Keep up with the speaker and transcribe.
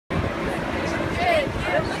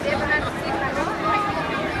Wait,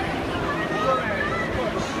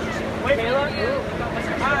 Kayla? Here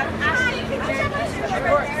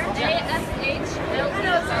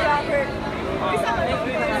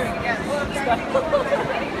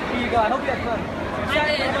you go. I hope you have fun. Hi,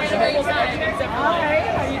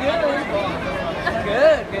 how you doing?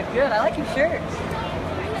 Good. I like your shirt.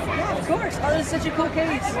 Yeah, of course. Oh, this is such a cool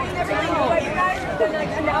case. Oh,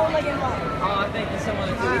 thank you so much.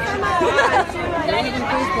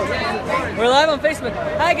 We're live on Facebook.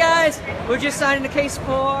 Hi, guys. We're just signing a case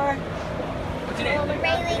for... What's your name?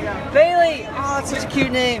 Bailey. Bailey. Oh, that's such a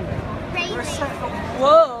cute name. Bailey.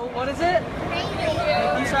 Whoa, what is it?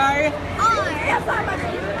 Bailey. You sorry? Just a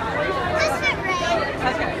Ray. Okay.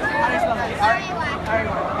 How do you spell that?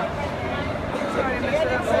 Sorry, I messed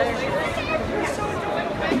it up. Nice to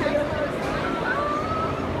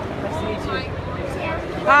meet you.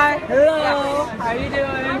 Hi. Hello. How are you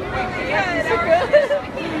doing? Good.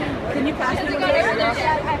 Can you pass me one?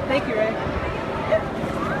 Thank you, Ray.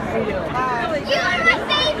 How are you doing? Hi. You are my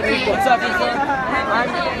favorite. What's up, Ethan? I'm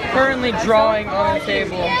currently drawing on the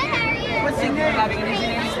table. Good, how are you? What's your name? Having an easy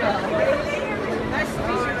name spell. Nice to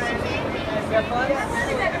meet you. You have fun?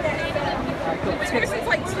 It's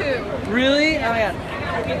like 2. Really? Oh my god.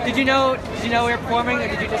 Did you know we were performing, or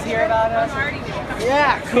did you just hear about us?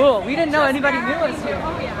 Yeah, cool. We didn't know anybody knew us here.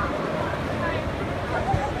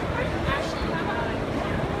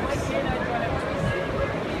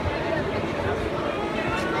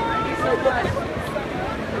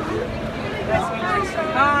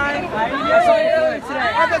 Hi. How are you doing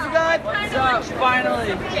today? Oh, that's good. What's up?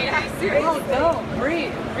 Finally. Oh, no.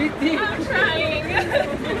 Breathe deep. I'm trying.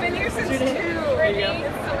 We've been here since 2. Brittany.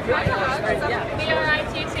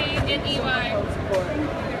 B-R-I-T-T-N-E-Y. Oh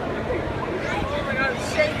my God,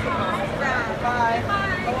 shake them. Hi.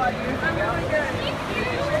 How are you? I'm really good. Thank you.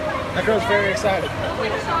 That girl's very excited.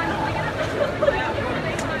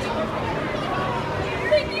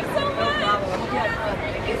 Thank you so much.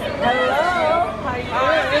 Hello. How you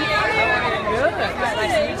doing? Good.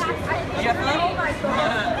 Nice to meet you. You have fun?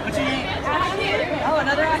 What's your name? Oh,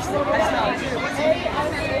 another Ashley.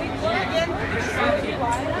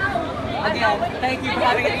 Again, thank you for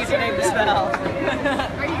having an easy name to spell.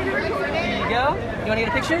 Are you going to record it? Here you go. You want to get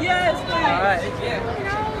a picture? Yes, please. All right.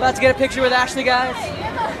 Let's get a picture with Ashley, guys.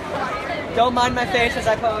 Don't mind my face as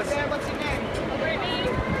I pose. What's your name?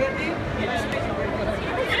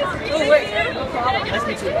 Oh, wait. Nice to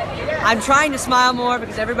meet you. I'm trying to smile more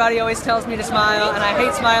because everybody always tells me to smile, and I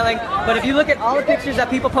hate smiling. But if you look at all the pictures that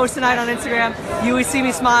people post tonight on Instagram, you will see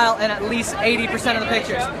me smile in at least 80% of the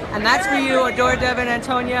pictures. And that's for you, Adore, Devin,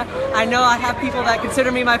 Antonia. I know I have people that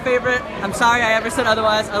consider me my favorite. I'm sorry I ever said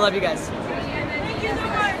otherwise. I love you guys.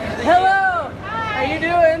 Hello! How you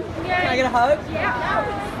doing? Can I get a hug? Yeah.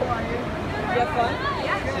 You have fun?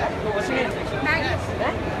 Yeah. Cool. What's your name? Maggie.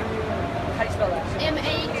 How do you spell that?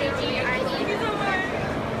 M-A-G-G-I-E.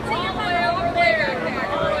 All the way over there.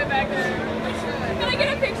 All the way back there. Can I get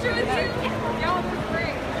a picture with you? Yeah, this is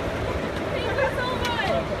great. Thank you so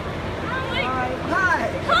much. Hi.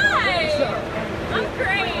 Hi. I'm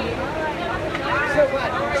great. So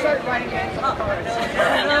what? Start writing it.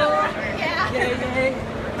 Hello. Yeah. Yay.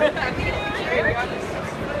 Thank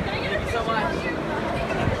you so much.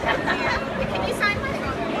 Can you sign my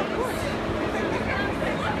phone?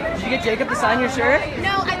 Did you get Jacob to sign your shirt?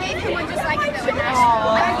 No, I gave him one just like it though in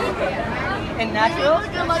Aww. Nashville. In Nashville?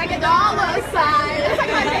 Looking like a dollar sign. It's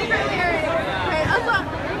like my favorite lyric. Okay,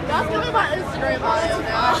 that's gonna be my Instagram bio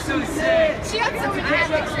now. So sick. She had so many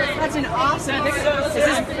pictures. That's an awesome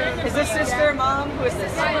picture. Is this sister, mom? Who is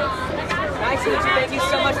this? Nice to meet you. Thank you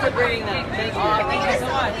so much for bringing them. Thank you. Thank you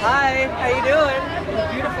so much. Hi. How you doing?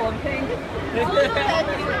 Beautiful and pink.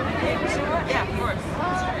 Yeah, of course.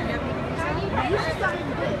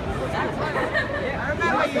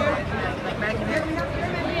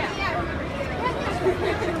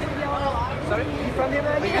 Sorry? You from here,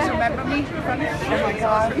 man? You guys remember me? From here? Oh my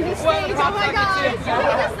god. Oh my god.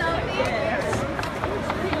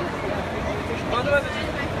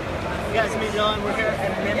 You guys meet John. We're here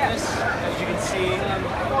at Memphis. As you can see,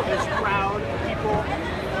 there's a crowd of people.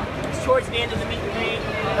 It's towards the end of the meet and greet,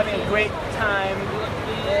 having a great time.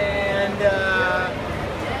 And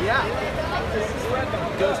yeah,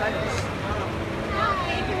 go Tigers.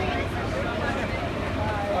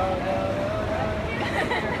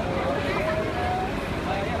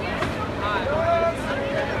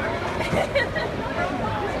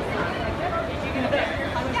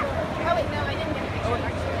 Oh wait, no, I didn't get a picture.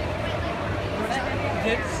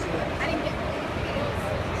 I didn't get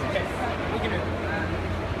Okay, we can move.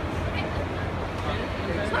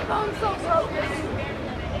 my phone's so broken.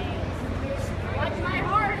 Watch my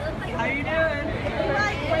heart.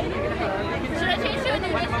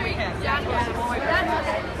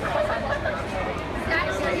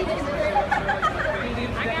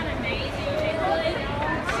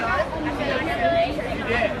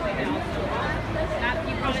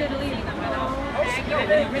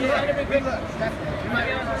 Good luck. Definitely. You might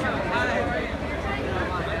be on the show.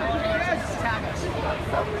 Tag us.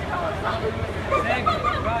 Thank you.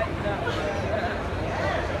 Right.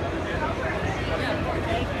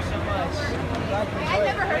 Thank you so much. I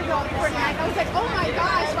never heard of y'all before tonight. I was like, oh my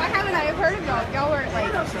gosh, why haven't I heard of y'all? Y'all were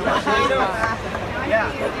like,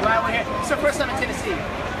 Yeah, glad we're here. It's the first time in Tennessee.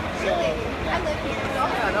 really? I live here.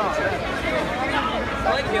 Yeah, no.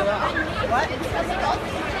 I like you a lot. What?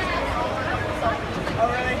 Oh,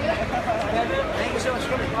 really? Thank you so much for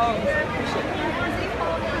coming. Oh, appreciate it.